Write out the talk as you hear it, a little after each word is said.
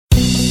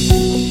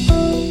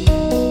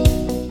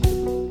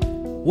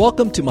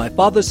Welcome to My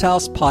Father's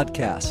House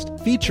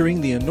podcast,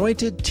 featuring the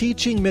anointed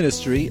teaching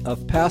ministry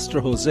of Pastor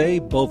Jose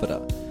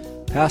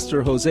Boveda.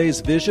 Pastor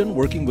Jose's vision,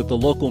 working with the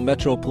local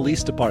Metro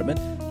Police Department,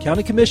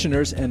 county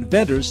commissioners, and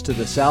vendors to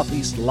the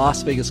Southeast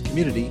Las Vegas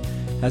community,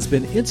 has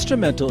been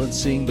instrumental in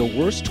seeing the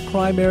worst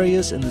crime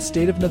areas in the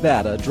state of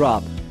Nevada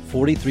drop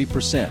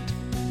 43%.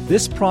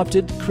 This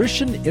prompted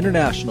Christian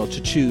International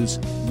to choose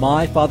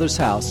My Father's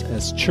House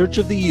as Church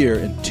of the Year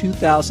in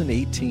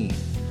 2018.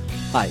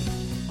 Hi,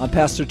 I'm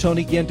Pastor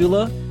Tony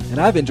Gandula, and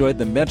I've enjoyed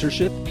the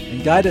mentorship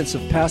and guidance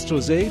of Pastor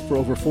Jose for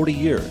over 40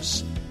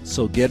 years.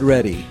 So get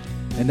ready.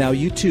 And now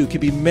you too can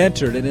be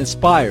mentored and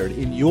inspired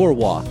in your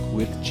walk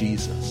with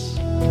Jesus.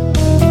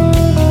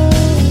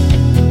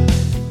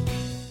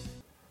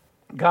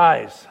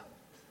 Guys,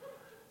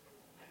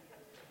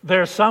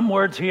 there are some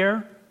words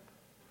here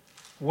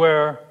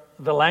where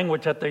the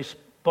language that they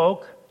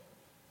spoke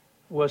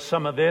was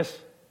some of this,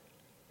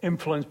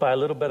 influenced by a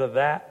little bit of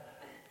that.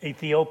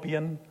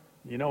 Ethiopian,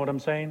 you know what I'm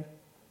saying?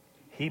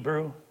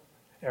 Hebrew,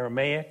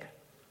 Aramaic.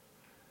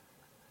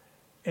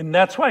 And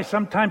that's why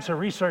sometimes to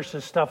research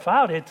this stuff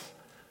out, it's,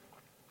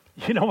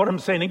 you know what I'm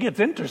saying, it gets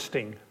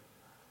interesting.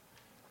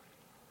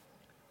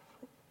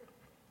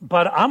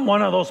 But I'm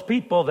one of those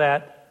people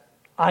that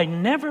I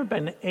never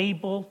been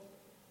able,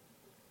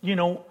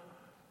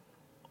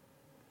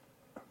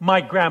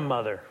 my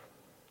grandmother.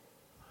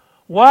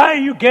 Why are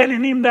you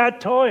getting him that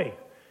toy?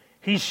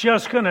 He's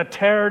just going to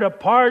tear it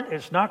apart.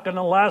 It's not going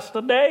to last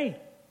a day.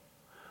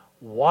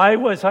 Why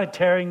was I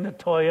tearing the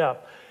toy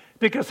up?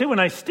 Because see, when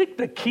I stick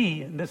the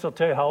key, and this will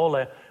tell you how old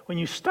I am, when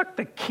you stuck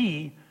the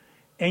key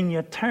and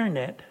you turn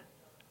it,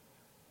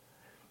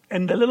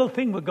 and the little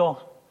thing would go.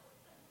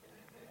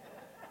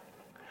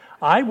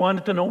 I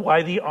wanted to know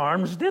why the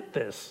arms did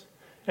this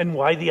and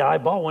why the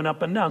eyeball went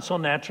up and down. So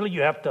naturally,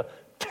 you have to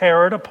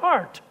tear it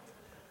apart.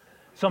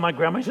 So my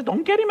grandma said,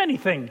 don't get him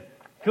anything.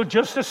 He'll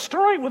just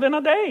destroy it within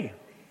a day.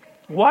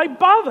 Why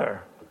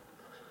bother?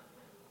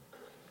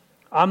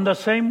 I'm the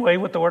same way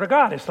with the Word of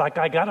God. It's like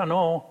I got to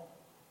know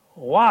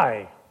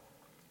why.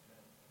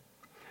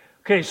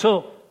 Okay,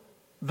 so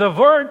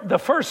the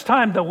first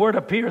time the word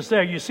appears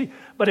there, you see,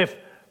 but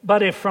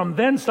if from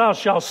thence thou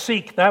shalt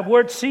seek, that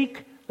word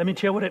seek, let me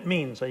tell you what it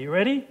means. Are you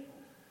ready?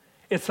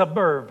 It's a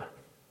verb.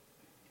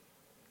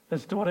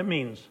 That's what it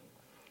means.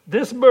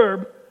 This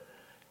verb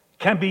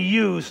can be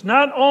used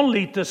not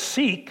only to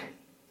seek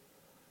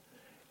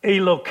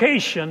a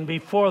location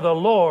before the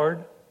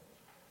Lord,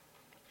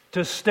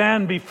 to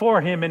stand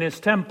before Him in His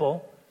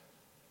temple.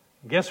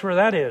 Guess where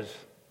that is?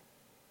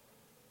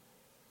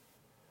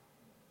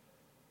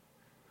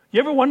 You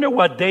ever wonder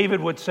what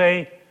David would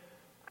say?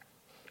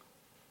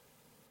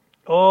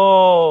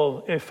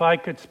 Oh, if I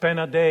could spend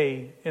a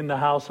day in the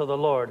house of the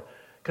Lord.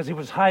 Because he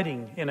was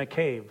hiding in a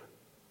cave.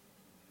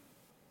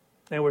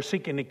 They were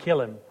seeking to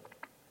kill him.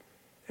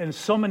 And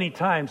so many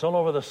times, all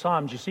over the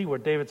Psalms, you see where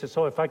David says,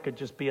 oh, if I could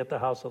just be at the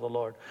house of the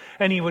Lord.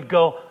 And he would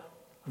go,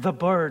 the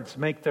birds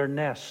make their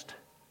nest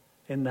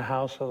in the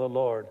house of the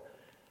Lord.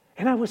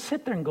 And I would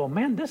sit there and go,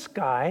 man, this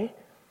guy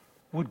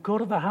would go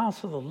to the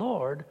house of the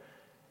Lord.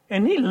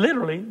 And he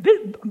literally,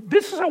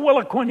 this is how well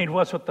acquainted he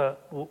was with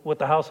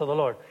the house of the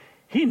Lord.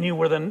 He knew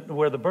where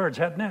the birds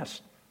had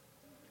nests.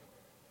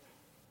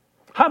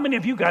 How many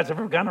of you guys have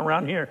ever gone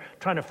around here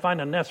trying to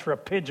find a nest for a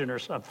pigeon or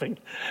something?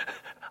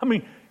 I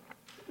mean,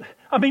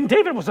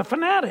 David was a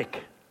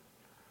fanatic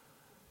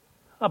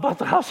about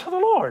the house of the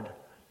Lord.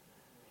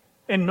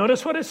 And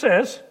notice what it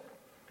says.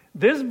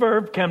 This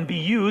verb can be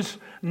used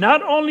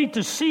not only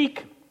to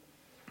seek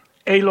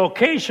a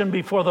location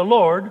before the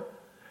Lord,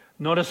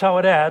 notice how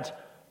it adds,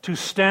 to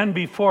stand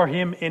before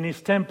Him in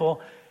His temple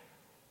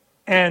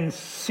and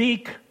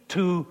seek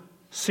to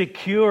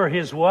secure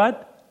His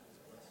what?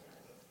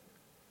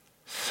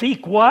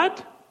 Seek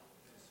what?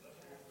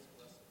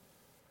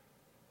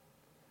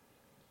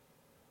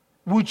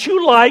 Would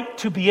you like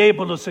to be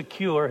able to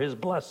secure His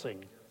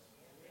blessing?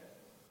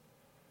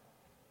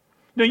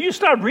 Now, you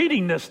start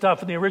reading this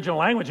stuff in the original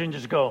language and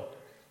just go,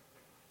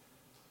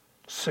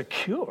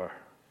 secure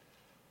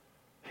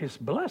His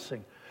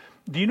blessing.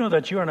 Do you know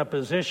that you're in a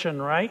position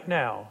right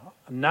now,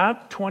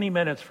 not 20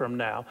 minutes from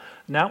now,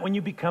 not when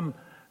you become,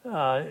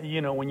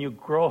 when you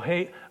grow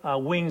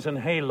wings and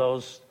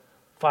halos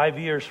 5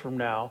 years from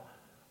now,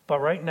 but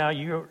right now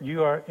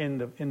you are in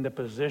the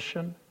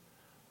position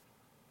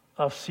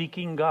of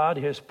seeking God,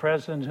 His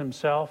presence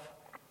Himself,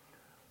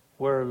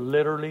 where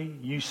literally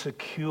you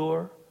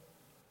secure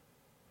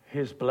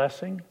His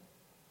blessing.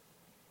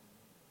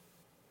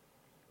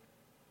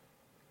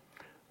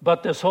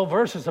 But this whole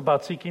verse is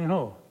about seeking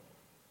who?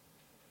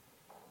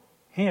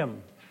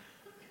 Him.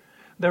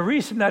 The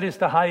reason that is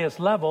the highest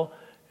level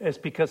is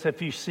because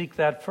if you seek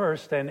that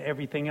first, then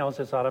everything else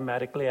is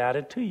automatically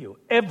added to you.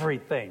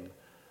 Everything.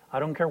 I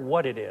don't care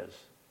what it is.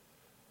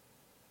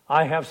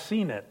 I have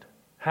seen it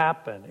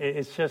happen.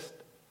 It's just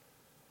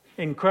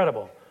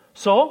incredible.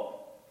 So,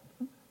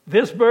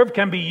 this verb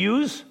can be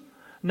used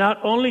not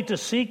only to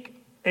seek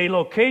a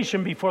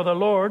location before the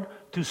Lord,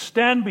 to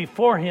stand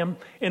before Him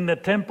in the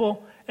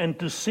temple, and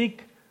to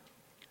seek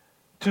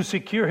to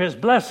secure his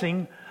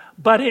blessing,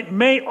 but it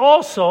may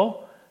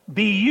also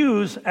be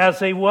used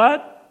as a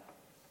what?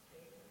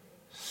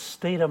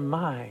 State of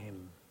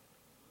mind.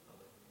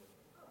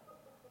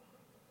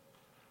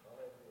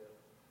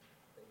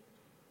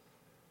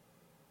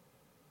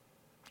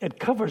 It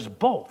covers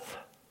both.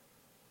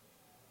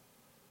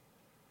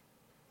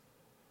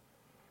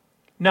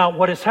 Now,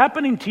 what is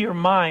happening to your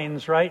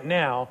minds right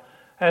now,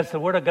 as the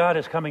Word of God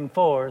is coming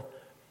forth,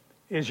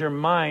 is your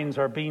minds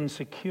are being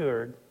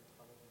secured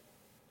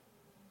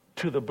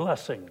to the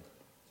blessing.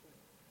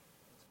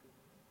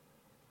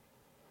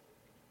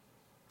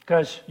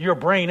 Because your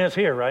brain is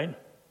here, right?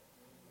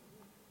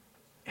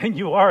 And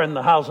you are in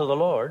the house of the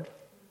Lord.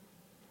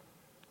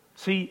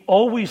 See,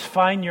 always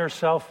find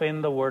yourself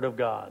in the Word of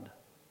God.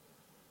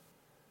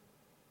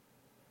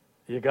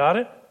 You got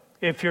it?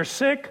 If you're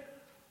sick,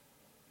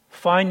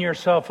 find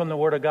yourself in the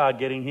Word of God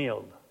getting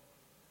healed.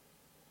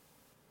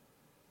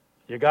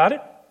 You got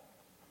it?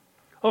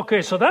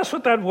 Okay, so that's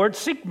what that word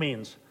seek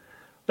means.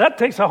 That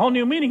takes a whole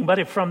new meaning. But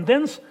if from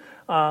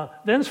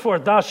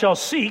thenceforth thou shalt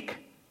seek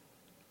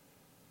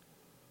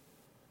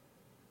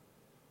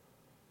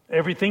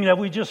everything that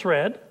we just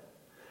read,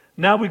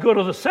 now we go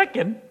to the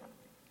second.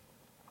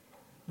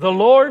 The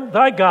Lord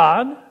thy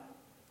God,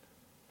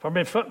 from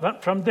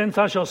thence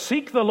thou shalt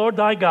seek the Lord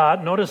thy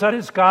God. Notice that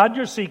it's God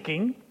you're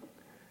seeking.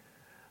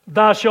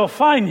 Thou shalt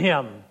find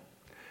him.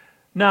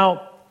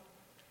 Now,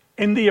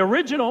 in the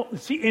original,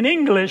 see, in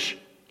English,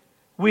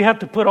 we have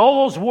to put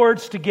all those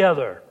words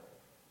together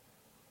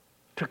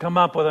to come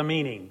up with a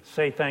meaning.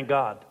 Say, thank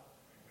God.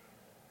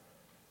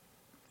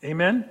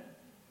 Amen?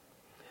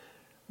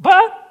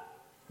 But,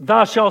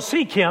 thou shalt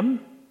seek him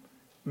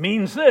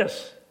means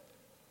this.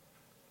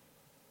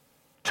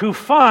 To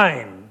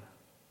find.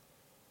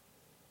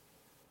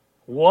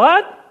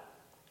 What?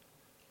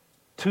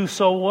 To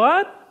so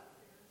what?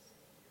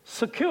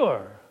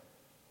 Secure.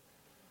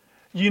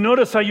 You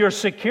notice how you're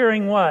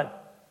securing what?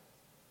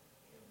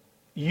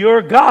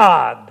 Your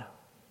God.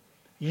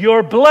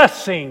 Your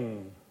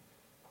blessing.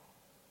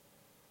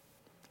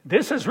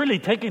 This is really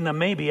taking the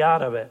maybe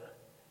out of it.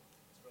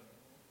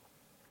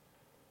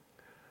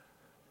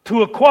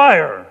 To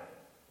acquire.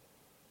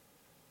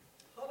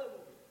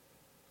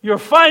 You're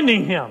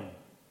finding him.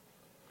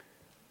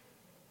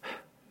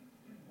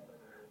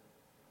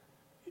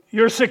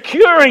 You're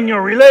securing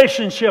your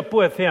relationship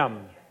with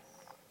him.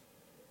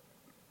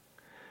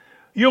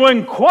 You're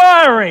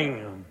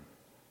inquiring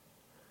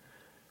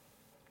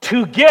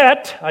to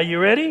get, are you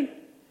ready?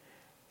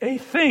 A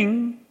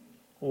thing,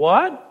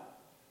 what?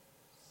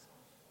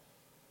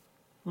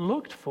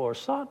 Looked for,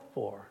 sought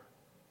for.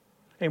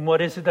 And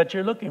what is it that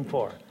you're looking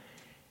for?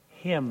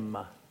 Him.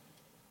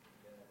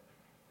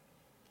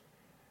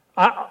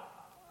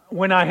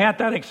 When I had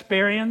that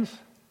experience,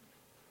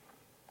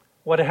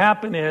 what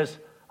happened is,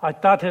 I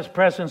thought his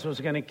presence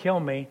was going to kill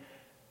me.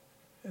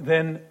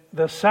 Then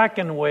the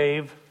second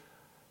wave,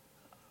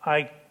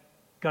 I'm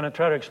going to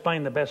try to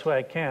explain the best way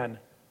I can,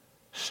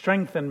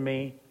 strengthened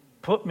me,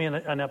 put me in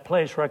a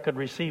place where I could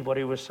receive what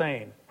he was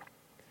saying.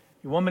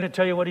 You want me to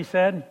tell you what he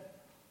said?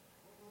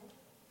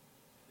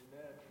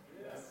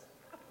 Yes.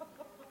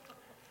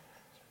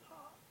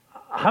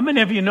 How many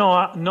of you know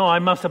I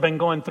must have been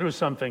going through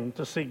something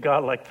to see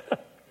God like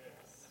that?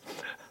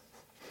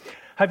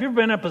 Have you ever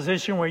been in a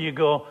position where you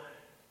go,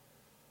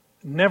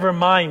 never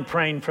mind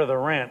praying for the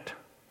rent.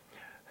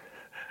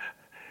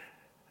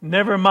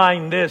 Never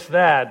mind this,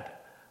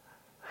 that.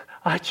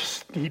 I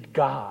just need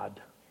God.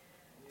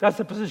 That's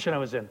the position I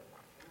was in.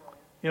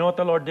 You know what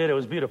the Lord did? It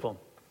was beautiful.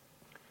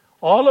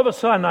 All of a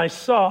sudden, I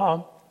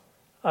saw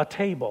a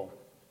table.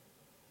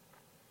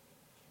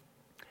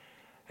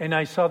 And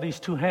I saw these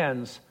two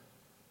hands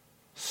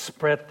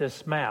spread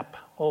this map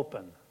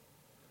open.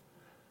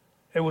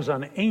 It was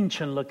an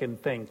ancient-looking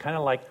thing, kind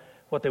of like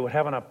what they would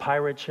have on a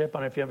pirate ship. I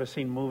don't know if you've ever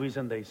seen movies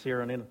and they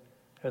zero in. It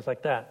was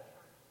like that.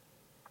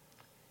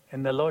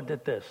 And the Lord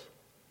did this.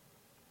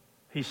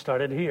 He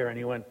started here and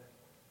he went.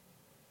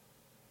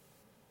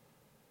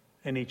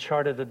 And he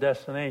charted the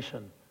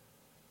destination.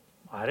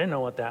 I didn't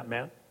know what that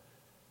meant.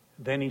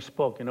 Then he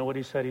spoke. You know what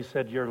he said? He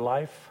said, your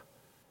life,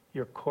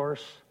 your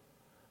course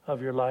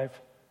of your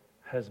life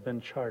has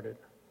been charted.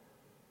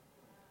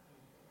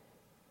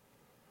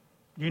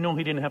 You know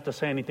he didn't have to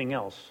say anything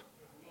else.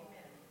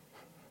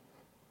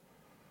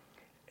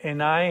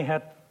 And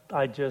I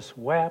just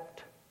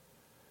wept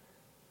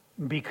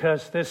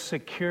because this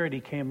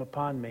security came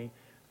upon me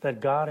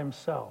that God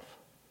himself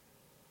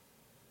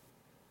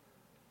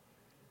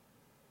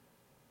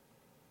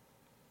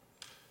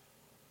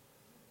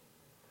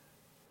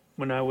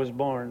when I was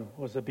born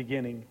was the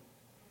beginning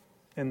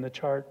in the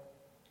chart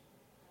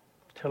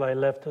till I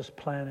left this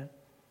planet.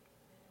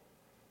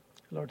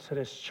 The Lord said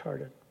it's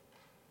charted.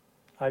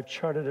 I've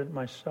charted it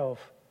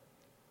myself.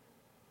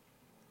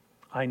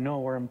 I know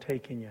where I'm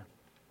taking you.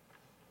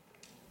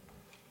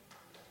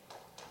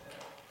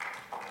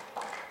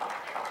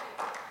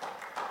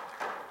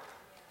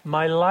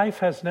 My life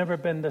has never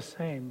been the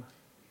same.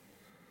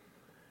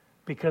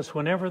 Because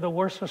whenever the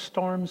worst of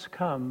storms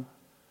come,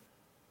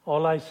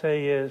 all I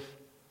say is,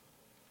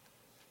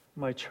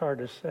 My chart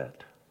is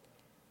set.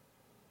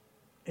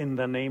 In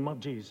the name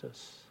of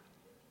Jesus.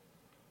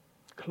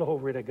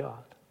 Glory to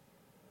God.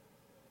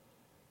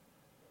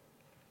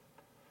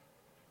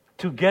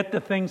 To get the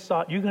things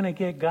sought, you're going to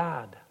get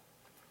God.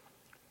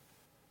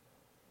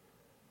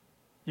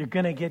 You're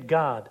going to get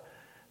God.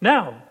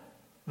 Now,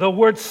 the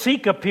word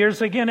seek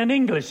appears again in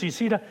English. You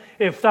see that?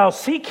 If thou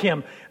seek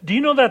him, do you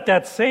know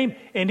that same,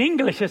 in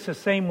English it's the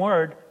same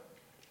word,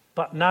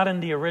 but not in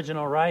the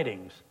original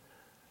writings.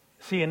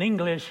 See, in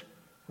English,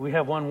 we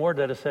have one word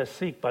that it says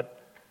seek, but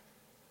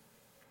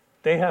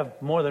they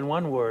have more than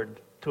one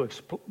word to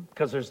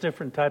because there's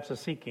different types of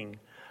seeking.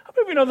 How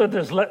many of you know that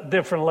there's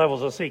different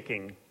levels of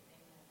seeking?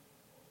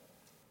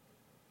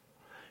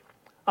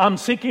 I'm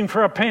seeking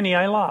for a penny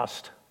I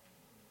lost.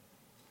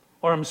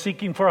 Or I'm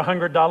seeking for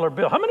 $100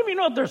 bill. How many of you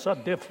know there's a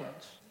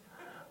difference?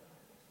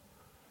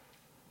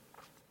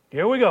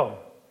 Here we go.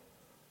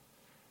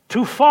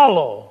 To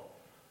follow.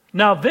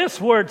 Now this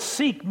word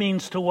seek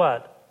means to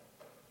what?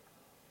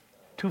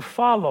 To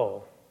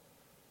follow.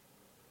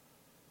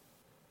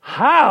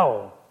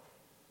 How?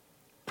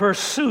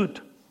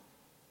 Pursuit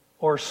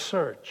or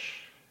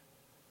search.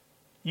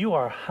 You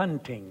are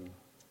hunting.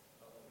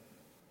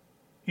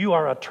 You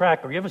are a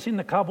tracker. You ever seen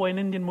the cowboy and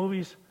Indian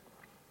movies?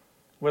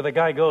 Where the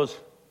guy goes,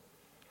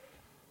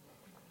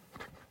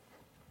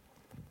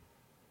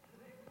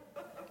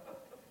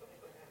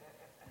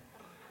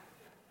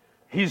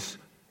 he's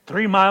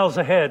 3 miles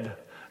ahead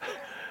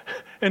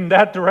in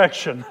that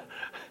direction.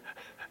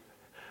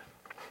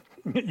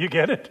 You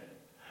get it?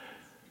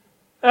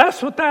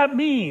 That's what that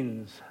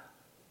means.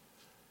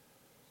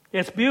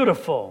 It's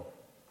beautiful.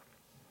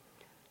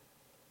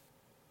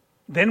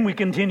 Then we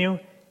continue.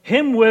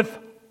 Him with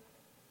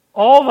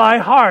all thy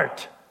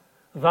heart.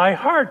 Thy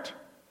heart.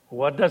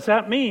 What does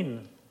that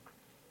mean?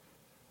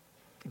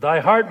 Thy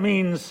heart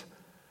means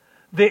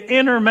the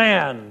inner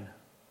man.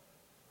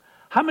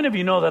 How many of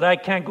you know that I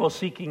can't go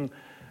seeking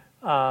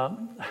God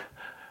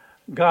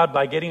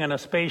by getting on a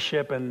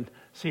spaceship and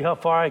see how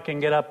far I can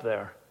get up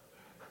there?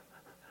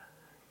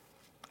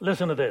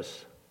 Listen to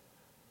this.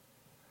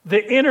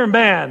 The inner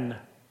man.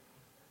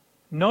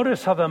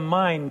 Notice how the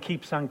mind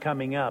keeps on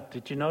coming up.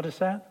 Did you notice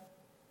that?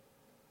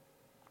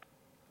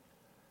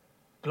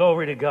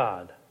 Glory to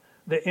God.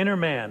 The inner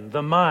man,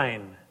 the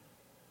mind,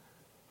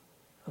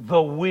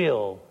 the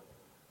will.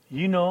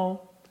 You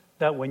know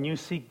that when you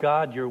seek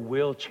God, your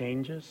will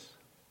changes?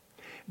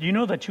 Do you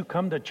know that you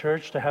come to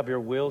church to have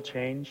your will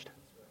changed?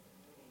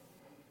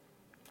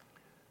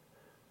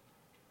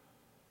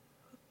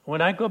 When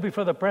I go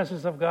before the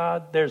presence of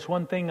God, there's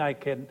one thing I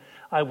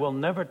will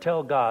never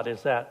tell God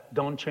is that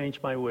don't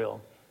change my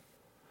will.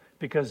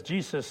 Because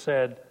Jesus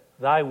said,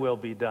 thy will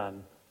be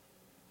done,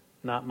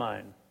 not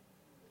mine.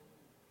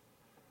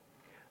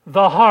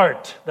 The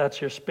heart,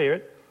 that's your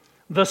spirit.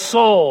 The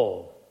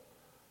soul.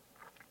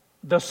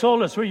 The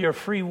soul is where your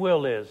free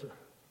will is.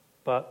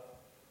 But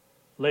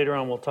later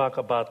on we'll talk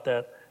about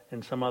that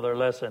in some other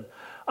lesson.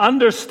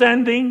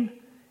 Understanding,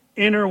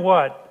 inner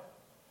what?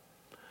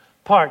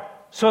 Part.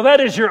 So that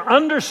is your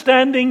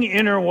understanding,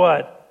 inner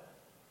what?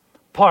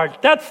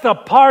 Part. That's the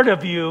part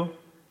of you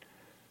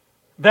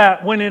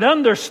that when it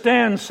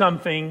understands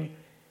something,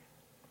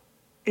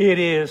 it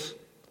is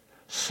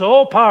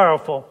so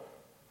powerful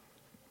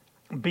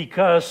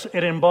because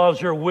it involves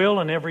your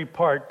will in every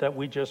part that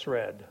we just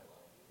read.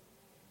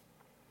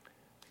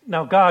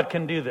 Now, God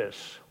can do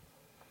this.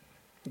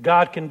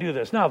 God can do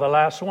this. Now, the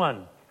last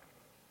one.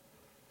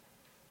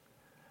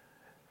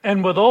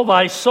 And with all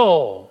thy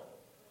soul.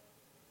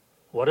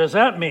 What does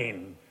that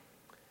mean?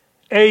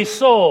 A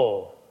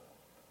soul.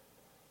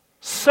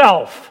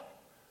 Self.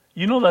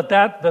 You know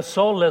that the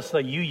soul is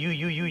the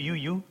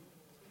you.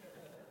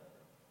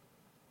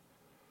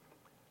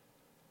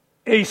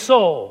 A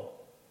soul.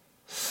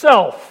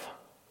 Self.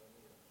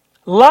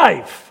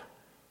 Life.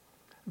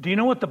 Do you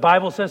know what the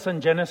Bible says in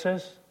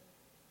Genesis?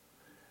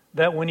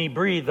 That when he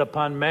breathed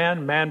upon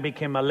man, man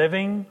became a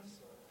living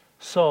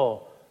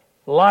soul.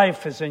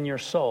 Life is in your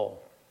soul.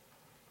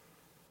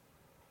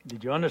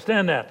 Did you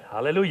understand that?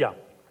 Hallelujah.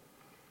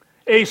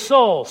 A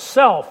soul,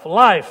 self,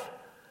 life.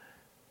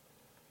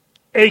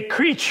 A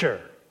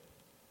creature.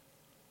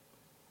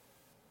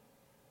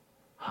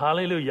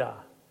 Hallelujah.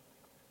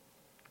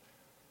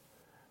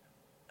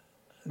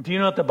 Do you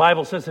know what the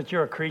Bible says that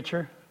you're a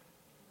creature?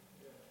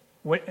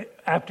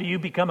 After you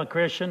become a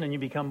Christian and you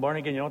become born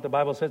again, you know what the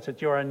Bible says?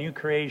 That you're a new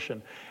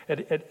creation.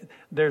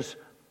 There's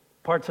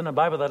parts in the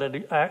Bible that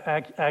it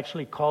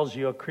actually calls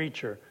you a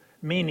creature,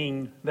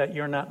 meaning that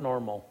you're not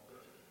normal.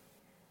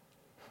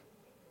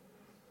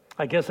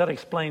 I guess that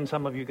explains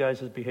some of you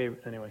guys' behavior.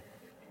 Anyway.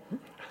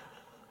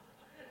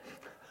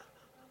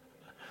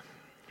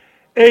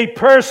 A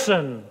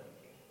person,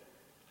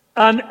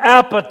 an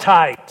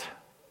appetite.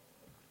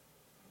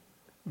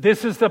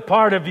 This is the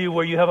part of you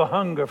where you have a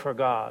hunger for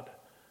God.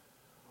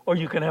 Or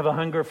you can have a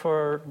hunger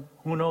for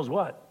who knows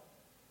what.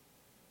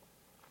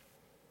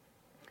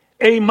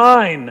 A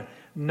mind.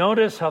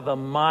 Notice how the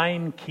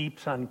mind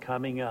keeps on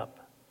coming up.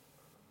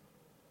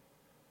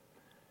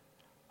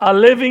 A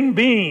living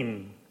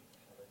being.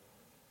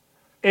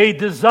 a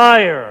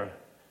desire,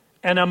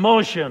 an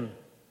emotion,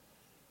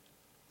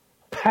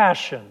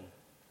 passion.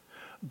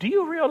 Do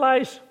you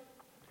realize,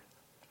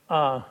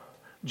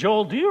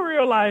 Joel, do you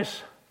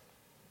realize,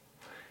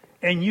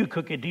 and you,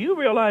 Cookie, do you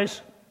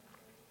realize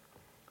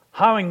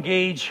how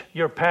engaged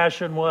your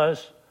passion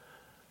was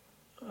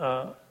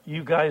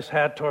you guys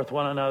had toward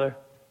one another?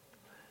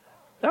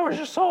 That was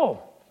your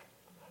soul.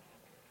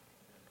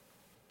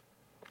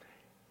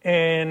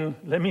 And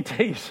let me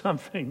tell you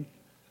something.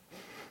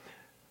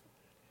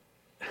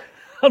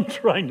 I'm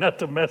trying not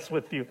to mess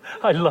with you.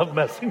 I love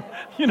messing.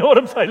 You know what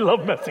I'm saying? I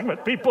love messing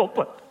with people.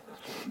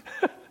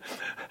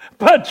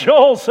 But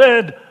Joel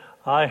said,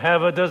 I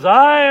have a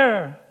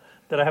desire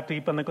that I have to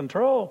keep under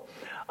control.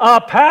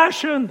 A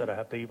passion that I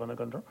have to keep under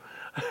control.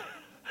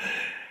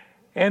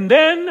 And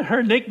then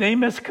her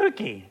nickname is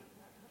Cookie.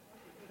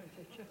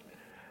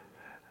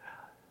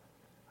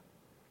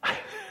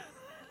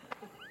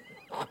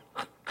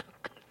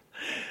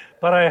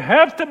 But I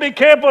have to be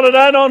careful that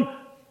I don't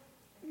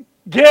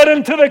get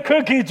into the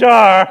cookie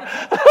jar.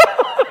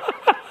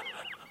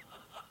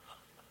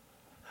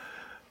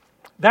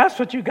 That's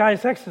what you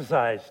guys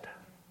exercised.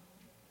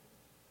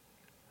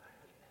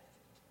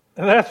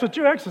 That's what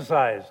you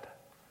exercised.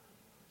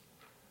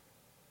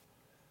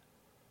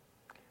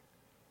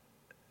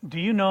 Do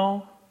you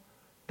know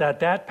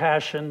that that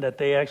passion that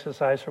they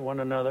exercise for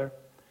one another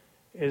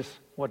is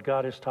what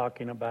God is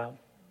talking about?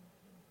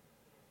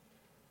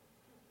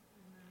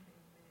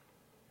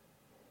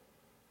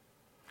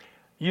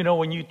 You know,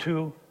 when you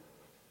two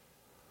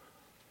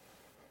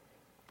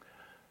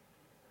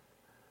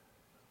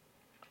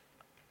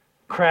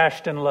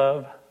crashed in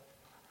love,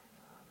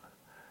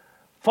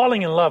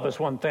 falling in love is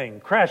one thing.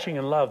 Crashing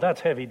in love,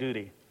 that's heavy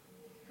duty.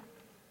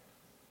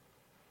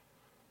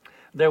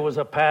 There was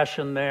a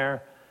passion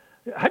there.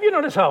 Have you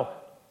noticed how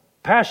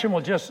passion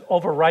will just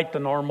overwrite the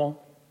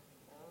normal?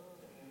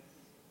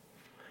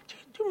 Do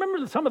you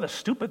remember some of the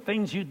stupid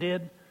things you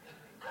did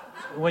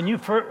when you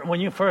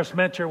first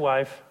met your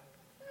wife?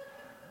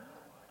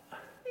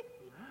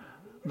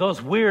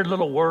 Those weird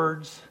little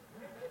words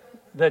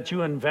that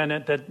you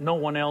invented that no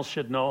one else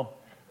should know.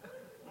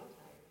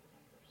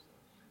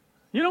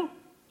 You know?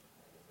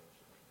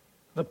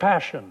 The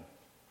passion.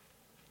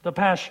 The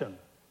passion.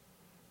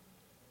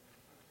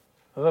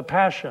 The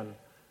passion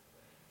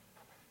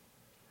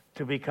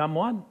to become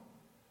one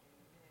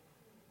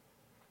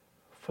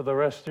for the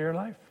rest of your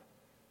life.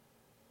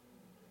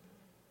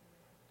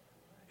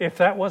 If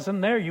that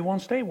wasn't there, you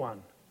won't stay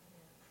one.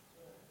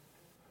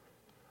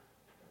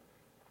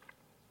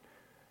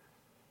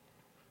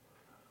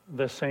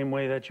 The same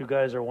way that you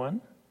guys are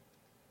one,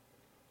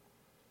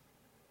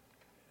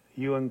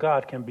 you and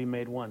God can be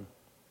made one.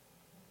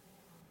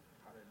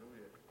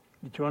 Hallelujah.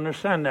 Did you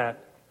understand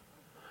that?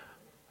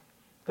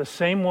 The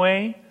same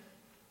way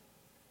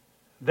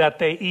that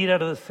they eat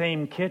out of the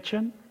same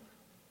kitchen,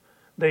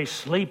 they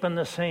sleep in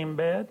the same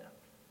bed,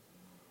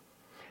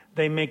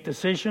 they make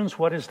decisions,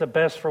 what is the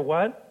best for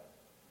what?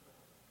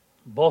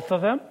 Both of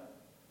them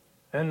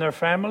and their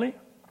family.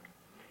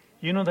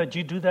 You know that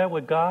you do that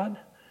with God?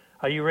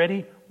 Are you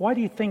ready? Why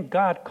do you think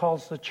God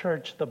calls the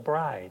church the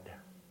bride?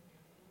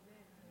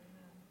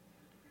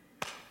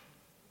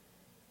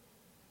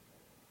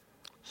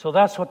 So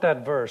that's what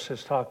that verse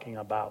is talking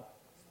about.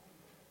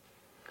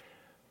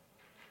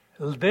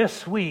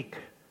 This week,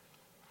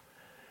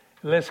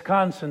 let's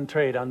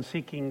concentrate on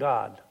seeking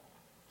God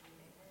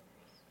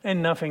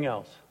and nothing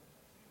else.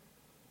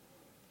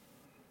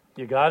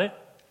 You got it?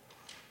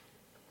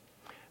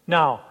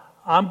 Now,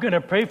 I'm going to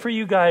pray for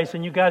you guys,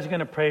 and you guys are going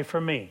to pray for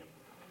me.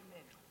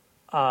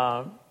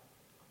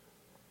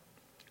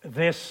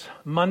 This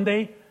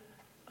Monday,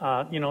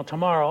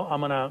 tomorrow,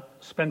 I'm going to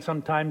spend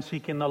some time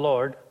seeking the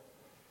Lord,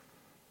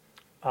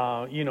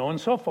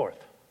 and so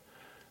forth.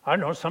 I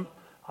don't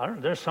know,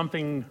 there's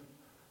something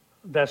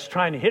that's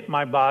trying to hit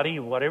my body,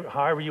 whatever,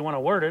 however you want to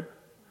word it,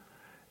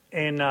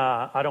 and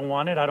I don't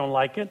want it, I don't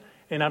like it,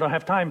 and I don't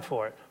have time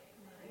for it.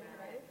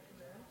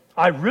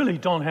 I really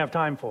don't have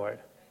time for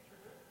it.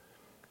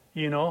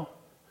 You know,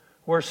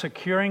 we're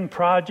securing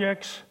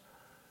projects,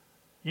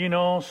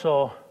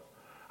 so,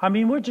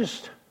 we're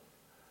just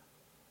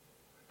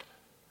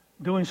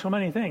doing so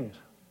many things.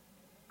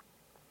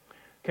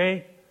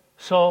 Okay,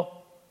 so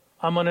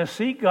I'm going to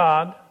seek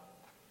God,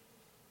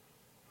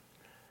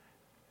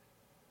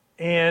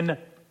 and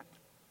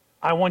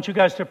I want you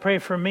guys to pray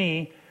for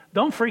me.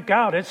 Don't freak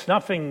out. It's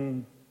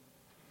nothing,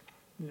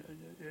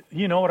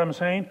 you know what I'm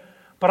saying?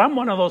 But I'm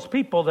one of those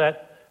people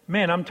that,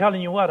 man, I'm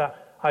telling you what,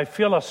 I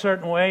feel a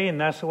certain way,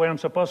 and that's the way I'm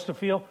supposed to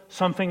feel.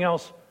 Something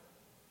else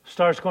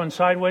starts going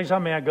sideways, how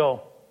may I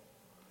go?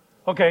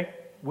 Okay,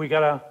 we got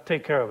to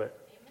take care of it.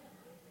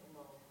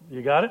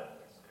 You got it?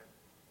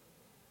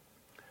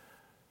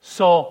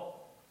 So,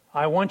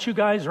 I want you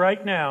guys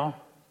right now,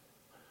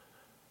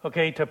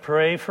 to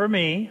pray for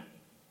me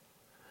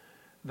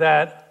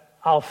that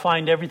I'll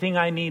find everything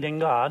I need in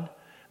God.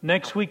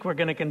 Next week, we're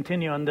going to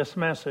continue on this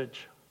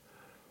message.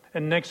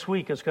 And next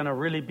week is going to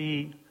really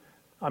be,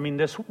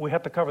 we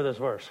have to cover this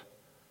verse.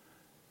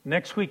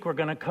 Next week, we're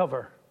going to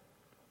cover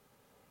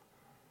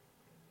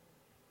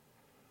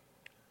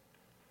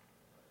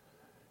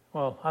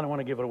Well, I don't want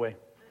to give it away.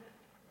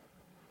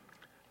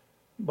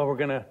 But we're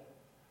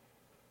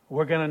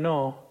gonna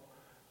know.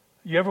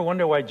 You ever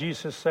wonder why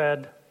Jesus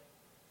said,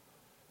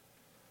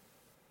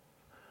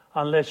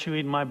 unless you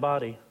eat my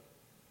body?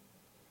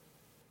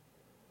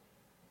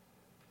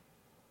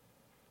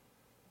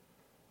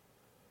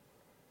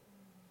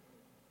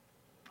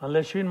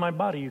 Unless you eat my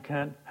body, you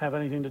can't have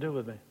anything to do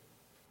with me.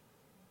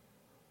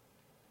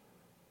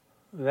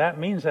 That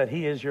means that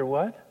he is your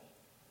what?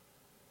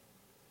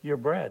 Your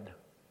bread.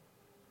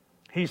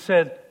 He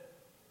said,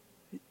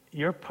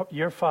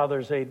 your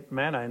fathers ate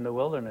manna in the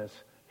wilderness.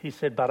 He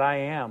said, but I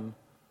am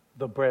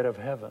the bread of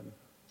heaven.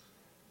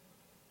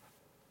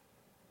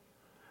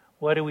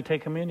 Why do we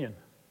take communion?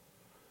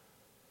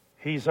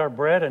 He's our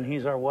bread and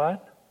he's our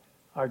what?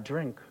 Our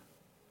drink.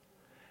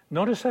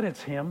 Notice that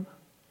it's him.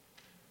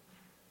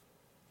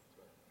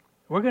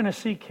 We're going to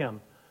seek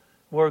him.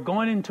 We're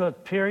going into a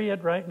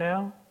period right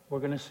now. We're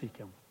going to seek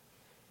him.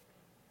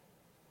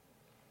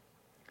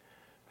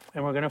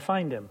 And we're going to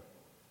find him.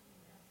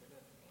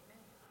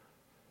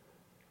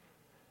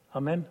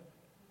 Amen?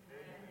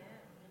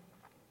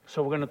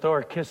 So we're going to throw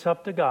our kiss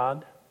up to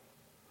God.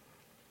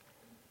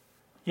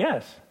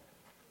 Yes.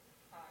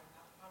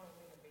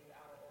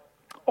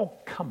 Oh,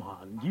 come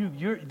on.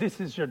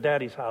 This is your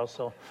daddy's house,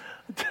 so.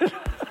 A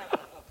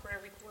prayer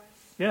request?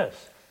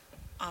 Yes.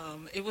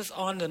 It was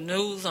on the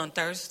news on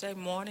Thursday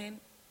morning.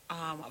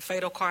 A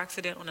fatal car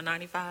accident on the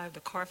 95. The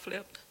car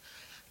flipped.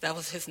 That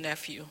was his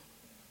nephew,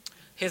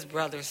 his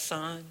brother's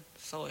son.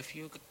 So if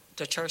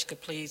the church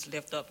could please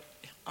lift up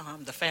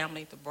the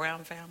family, the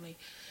Brown family,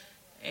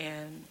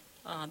 and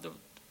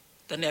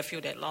the nephew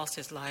that lost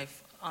his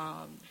life.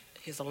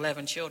 His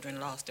 11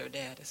 children lost their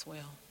dad as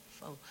well.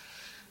 So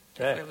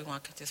if everyone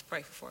could just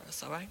pray for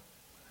us, all right?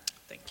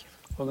 Thank you.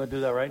 We're going to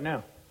do that right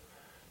now.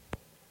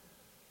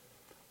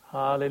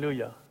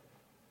 Hallelujah.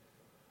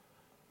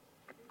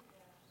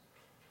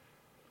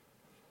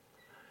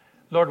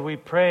 Lord, we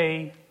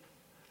pray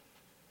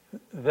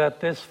that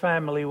this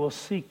family will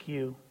seek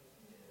you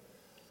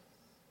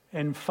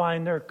and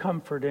find their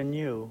comfort in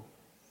you.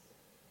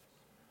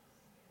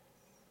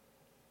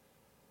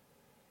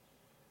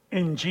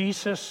 In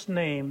Jesus'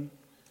 name,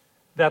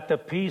 that the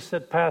peace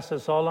that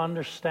passes all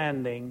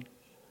understanding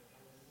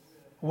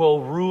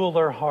will rule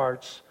their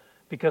hearts,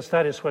 because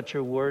that is what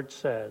your word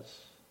says.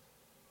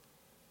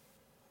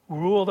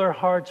 Rule their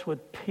hearts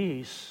with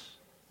peace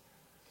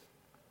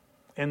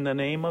in the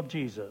name of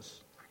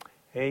Jesus.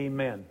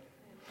 Amen.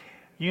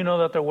 You know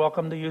that they're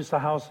welcome to use the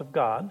house of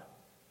God,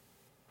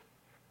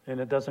 and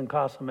it doesn't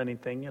cost them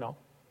anything,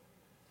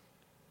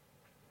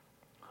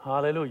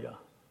 Hallelujah.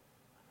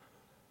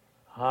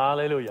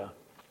 Hallelujah.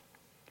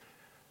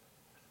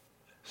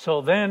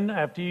 So then,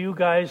 after you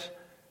guys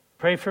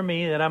pray for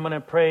me, then I'm going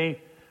to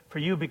pray for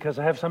you, because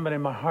I have somebody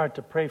in my heart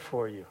to pray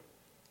for you.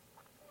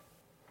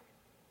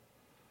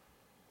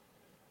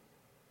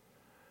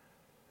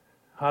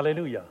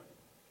 Hallelujah.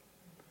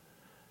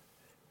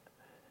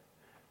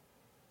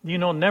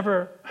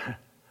 Never,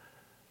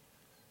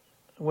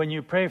 when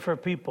you pray for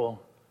people,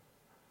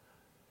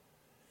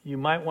 you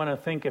might want to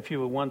think if you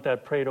would want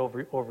that prayed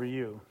over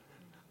you.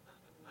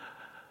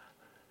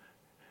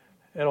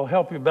 It'll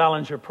help you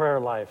balance your prayer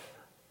life.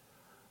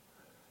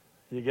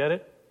 You get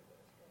it?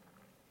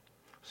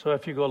 So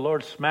if you go,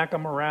 Lord, smack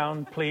them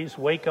around, please,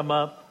 wake them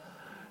up.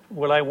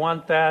 Will I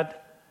want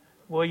that?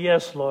 Well,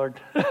 yes, Lord.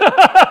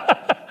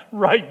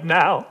 Right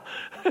now.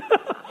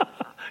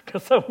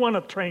 Because I want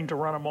a train to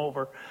run them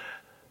over.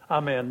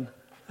 Amen.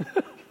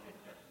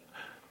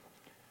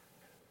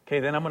 Okay,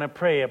 then I'm going to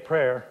pray a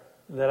prayer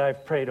that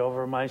I've prayed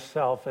over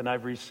myself and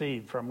I've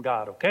received from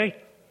God, okay?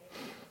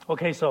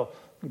 Okay, so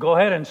go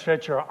ahead and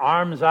stretch your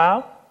arms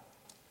out.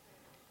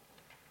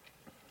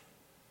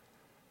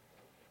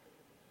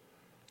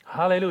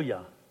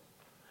 Hallelujah.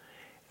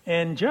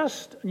 And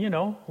just,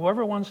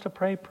 whoever wants to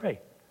pray, pray.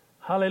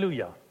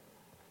 Hallelujah.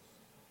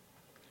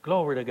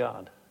 Glory to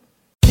God.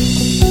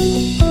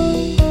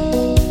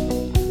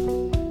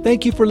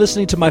 Thank you for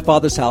listening to My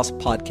Father's House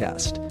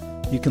podcast.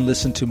 You can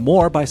listen to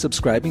more by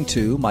subscribing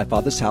to My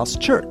Father's House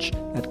Church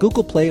at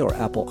Google Play or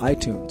Apple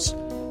iTunes.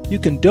 You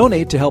can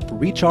donate to help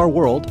reach our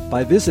world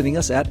by visiting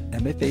us at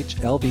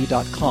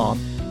mfhlv.com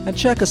and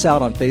check us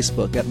out on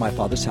Facebook at My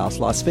Father's House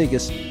Las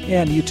Vegas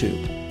and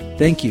YouTube.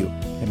 Thank you,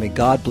 and may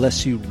God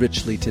bless you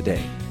richly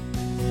today.